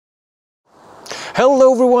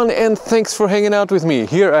Hello everyone, and thanks for hanging out with me.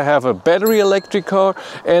 Here I have a battery electric car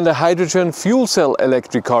and a hydrogen fuel cell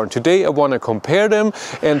electric car. Today I want to compare them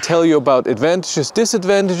and tell you about advantages,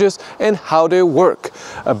 disadvantages and how they work.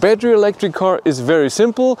 A battery electric car is very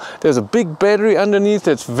simple. There's a big battery underneath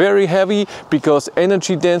that's very heavy because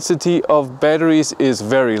energy density of batteries is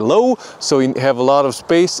very low. So you have a lot of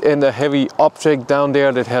space and a heavy object down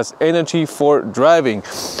there that has energy for driving.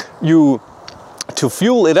 To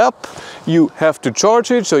fuel it up, you have to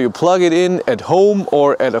charge it, so you plug it in at home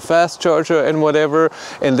or at a fast charger and whatever,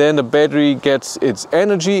 and then the battery gets its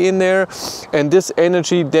energy in there, and this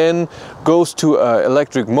energy then goes to an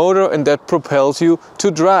electric motor and that propels you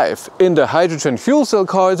to drive. In the hydrogen fuel cell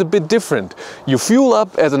car it's a bit different. You fuel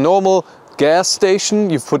up at a normal gas station,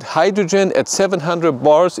 you put hydrogen at 700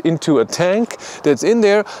 bars into a tank that's in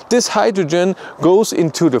there. This hydrogen goes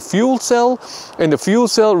into the fuel cell, and the fuel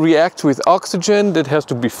cell reacts with oxygen that has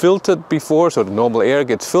to be filtered before, so the normal air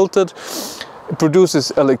gets filtered. It produces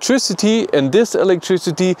electricity, and this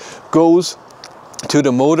electricity goes to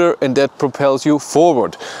the motor and that propels you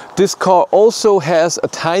forward. This car also has a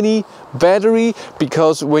tiny battery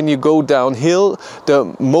because when you go downhill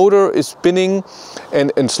the motor is spinning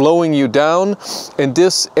and slowing you down, and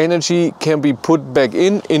this energy can be put back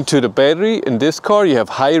into the battery. In this car you have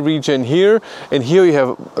high regen here, and here you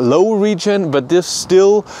have low regen, but this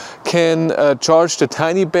still can charge the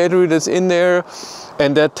tiny battery that's in there,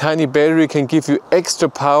 and that tiny battery can give you extra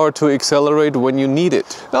power to accelerate when you need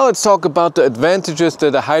it. Now let's talk about the advantages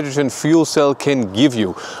that a hydrogen fuel cell can give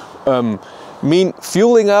you.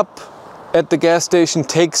 Fueling up at the gas station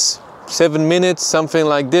takes 7 minutes, something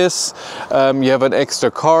like this. You have an extra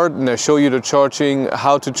card, and I show you the charging,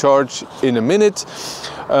 how to charge in a minute.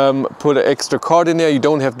 Put an extra card in there, you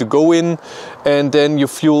don't have to go in, and then you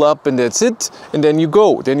fuel up and that's it, and then you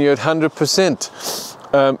go, then you're at 100%.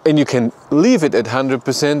 And you can leave it at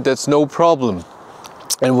 100%, that's no problem.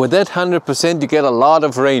 And with that 100% you get a lot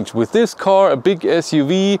of range. With this car, a big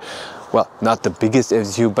SUV, well, not the biggest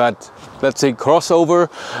SUV, but let's say crossover,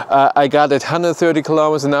 I got at 130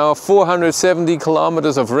 kilometers an hour, 470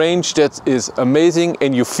 kilometers of range. That is amazing,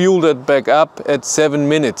 and you fuel it back up at 7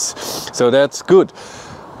 minutes. So that's good.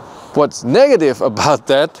 What's negative about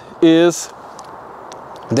that is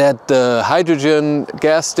that the hydrogen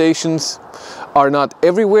gas stations are not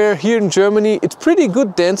everywhere. Here in Germany it's pretty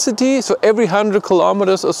good density, so every 100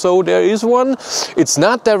 kilometers or so there is one. It's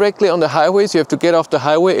not directly on the highways, you have to get off the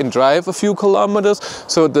highway and drive a few kilometers.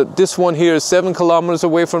 So this one here is 7 kilometers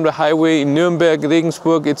away from the highway. In Nuremberg,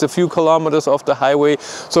 Regensburg, it's a few kilometers off the highway.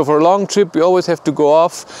 So for a long trip you always have to go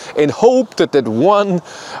off and hope that that one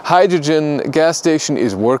hydrogen gas station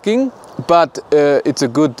is working. But it's a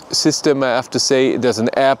good system, I have to say. There's an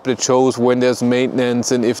app that shows when there's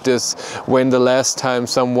maintenance and if there's when the last time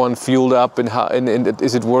someone fueled up and how and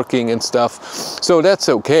is it working and stuff. So that's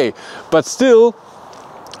okay. But still,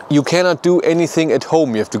 you cannot do anything at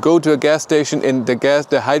home. You have to go to a gas station, and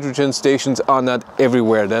the hydrogen stations are not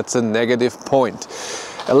everywhere. That's a negative point.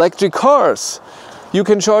 Electric cars, you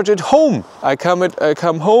can charge at home. I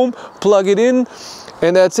come home, plug it in,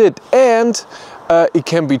 and that's it. And it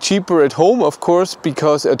can be cheaper at home, of course,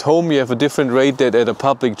 because at home you have a different rate than at a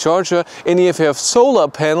public charger. And if you have solar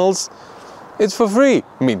panels, it's for free.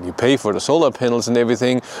 I mean, you pay for the solar panels and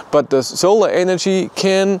everything, but the solar energy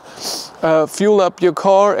can fuel up your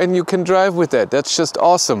car and you can drive with that. That's just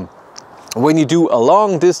awesome. When you do a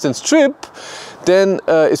long distance trip, then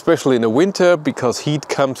especially in the winter, because heat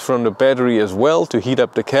comes from the battery as well to heat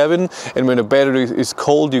up the cabin, and when the battery is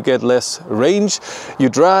cold you get less range. You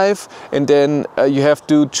drive and then you have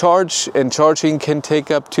to charge, and charging can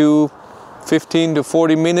take up to 15 to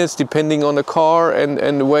 40 minutes depending on the car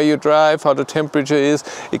and where you drive, how the temperature is.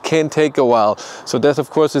 It can take a while. So that of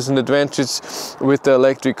course is an advantage with the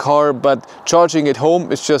electric car, but charging at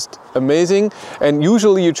home is just amazing. And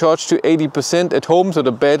usually you charge to 80% at home, so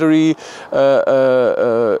the battery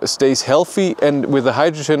stays healthy. And with the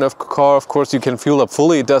hydrogen car, of course, you can fuel up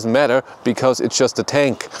fully. It doesn't matter because it's just a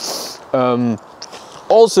tank.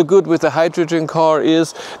 Also good with the hydrogen car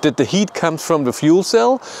is that the heat comes from the fuel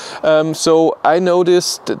cell. So I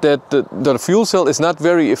noticed that the fuel cell is not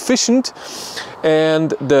very efficient, and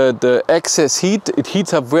the excess heat, it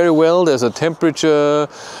heats up very well. There's a temperature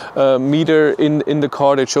meter in the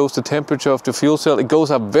car that shows the temperature of the fuel cell. It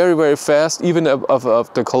goes up very, very fast. Even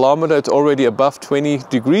of the kilometer, it's already above 20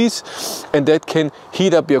 degrees, and that can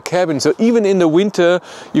heat up your cabin. So even in the winter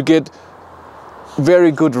you get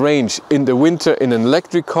very good range. In the winter in an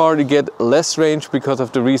electric car you get less range because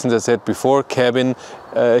of the reasons I said before, cabin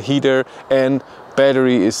heater and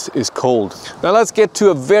battery is cold. Now let's get to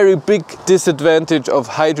a very big disadvantage of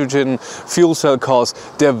hydrogen fuel cell cars.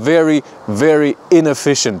 They're very, very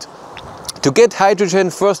inefficient. To get hydrogen,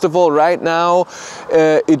 first of all, right now,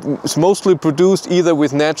 it's mostly produced either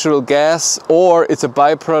with natural gas or it's a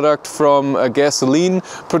byproduct from gasoline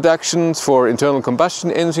productions for internal combustion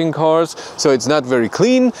engine cars. So it's not very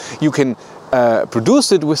clean. You can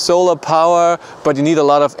produce it with solar power, but you need a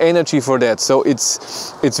lot of energy for that. So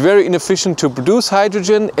it's very inefficient to produce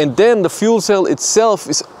hydrogen, and then the fuel cell itself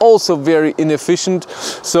is also very inefficient.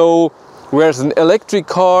 So whereas an electric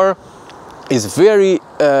car is very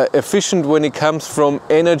efficient when it comes from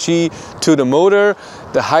energy to the motor,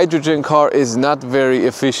 the hydrogen car is not very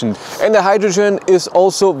efficient. And the hydrogen is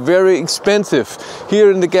also very expensive.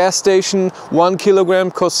 Here in the gas station, 1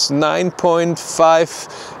 kilogram costs 9.5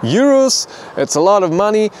 euros. It's a lot of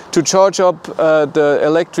money to charge up the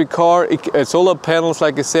electric car. Solar panels,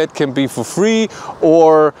 like I said, can be for free,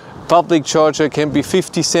 or public charger can be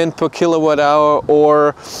 50 cents per kilowatt hour,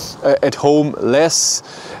 or at home less.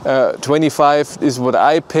 25 is what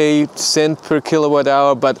I pay cent per kilowatt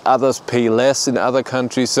hour, but others pay less in other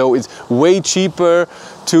countries. So it's way cheaper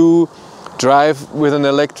to drive with an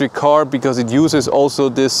electric car because it uses also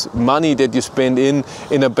this money that you spend in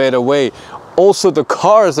a better way. Also, the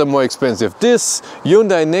cars are more expensive. This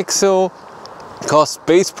Hyundai Nexo costs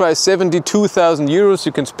base price 72,000 euros.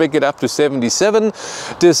 You can spec it up to 77.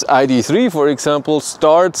 This ID3, for example,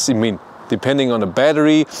 starts, depending on the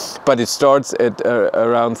battery, but it starts at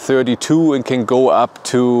around 32 and can go up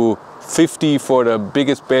to 50 for the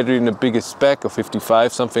biggest battery and the biggest spec, or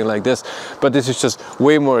 55, something like this. But this is just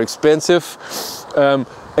way more expensive.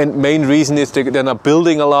 And main reason is they're not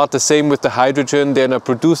building a lot. The same with the hydrogen, they're not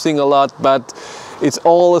producing a lot, but it's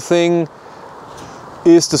all a thing.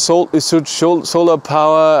 Should solar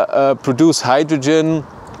power produce hydrogen?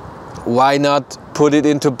 Why not put it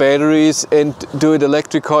into batteries and do it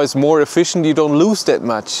electric car? Is more efficient, you don't lose that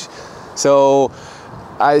much. So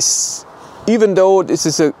even though this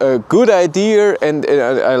is a good idea, and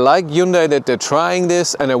I like Hyundai that they're trying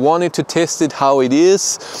this, and I wanted to test it how it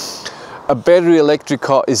is, a battery electric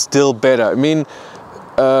car is still better.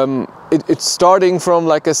 It's starting from,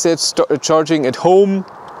 like I said, charging at home.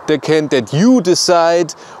 That you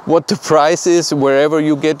decide what the price is wherever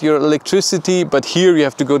you get your electricity, but here you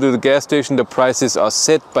have to go to the gas station. The prices are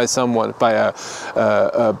set by someone, by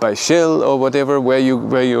Shell or whatever, where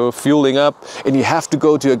you're fueling up, and you have to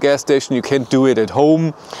go to a gas station. You can't do it at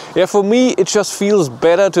home. Yeah, for me it just feels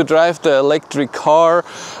better to drive the electric car.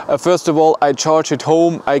 First of all, I charge at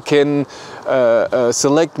home. I can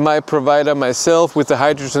select my provider myself. With the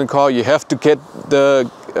hydrogen car, you have to get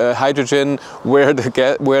the hydrogen where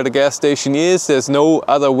the gas station is. There's no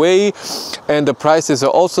other way, and the prices are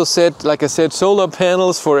also set. Like I said, solar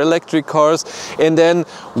panels for electric cars. And then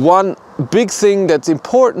one big thing that's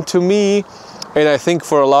important to me, and I think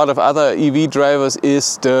for a lot of other EV drivers,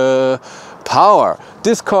 is the power.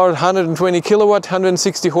 This car, 120 kilowatt,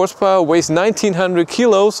 160 horsepower, weighs 1900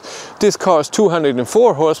 kilos. This car is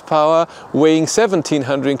 204 horsepower, weighing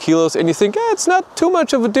 1700 kilos. And you think, it's not too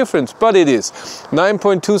much of a difference, but it is.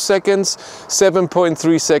 9.2 seconds,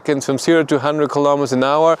 7.3 seconds from 0 to 100 kilometers an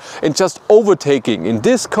hour. And just overtaking. In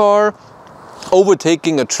this car,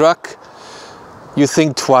 overtaking a truck, you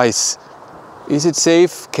think twice. Is it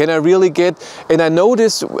safe? Can I really get? And I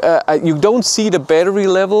notice you don't see the battery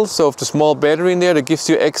level, so if the small battery in there that gives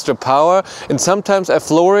you extra power. And sometimes I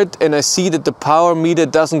floor it and I see that the power meter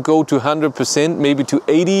doesn't go to 100%, maybe to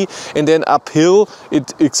 80, and then uphill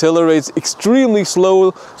it accelerates extremely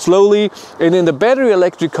slowly. And in the battery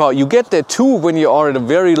electric car, you get that too when you are at a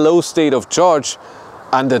very low state of charge,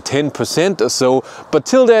 under 10% or so, but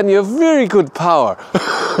till then you have very good power.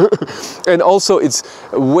 And also it's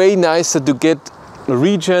way nicer to get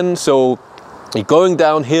regen, so you're going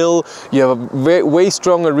downhill, you have a way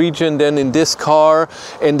stronger regen than in this car,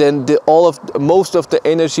 and then most of the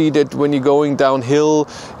energy that when you're going downhill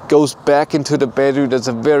goes back into the battery. That's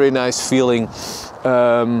a very nice feeling.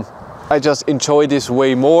 I just enjoy this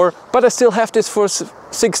way more, but I still have this for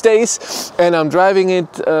 6 days, and I'm driving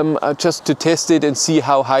it just to test it and see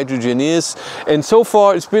how hydrogen is. And so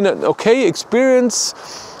far it's been an okay experience.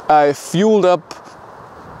 I fueled up.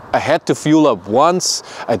 I had to fuel up once.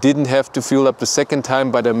 I didn't have to fuel up the second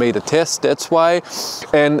time, but I made a test, that's why.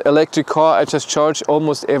 And electric car, I just charge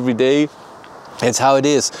almost every day. That's how it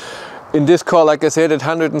is. In this car, like I said, at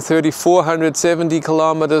 134, 170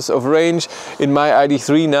 kilometers of range. In my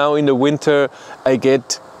ID3 now in the winter, I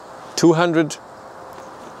get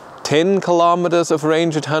 210 kilometers of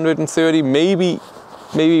range at 130, maybe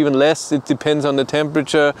even less. It depends on the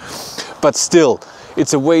temperature. But still,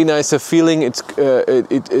 it's a way nicer feeling.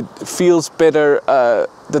 It feels better.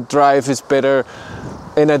 The drive is better.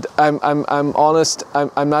 And I'm honest,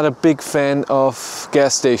 I'm not a big fan of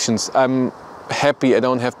gas stations. I'm happy I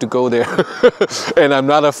don't have to go there. And I'm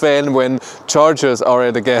not a fan when chargers are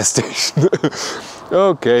at a gas station.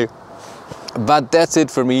 Okay, but that's it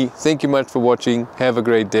for me. Thank you much for watching. Have a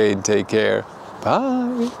great day and take care.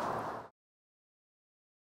 Bye.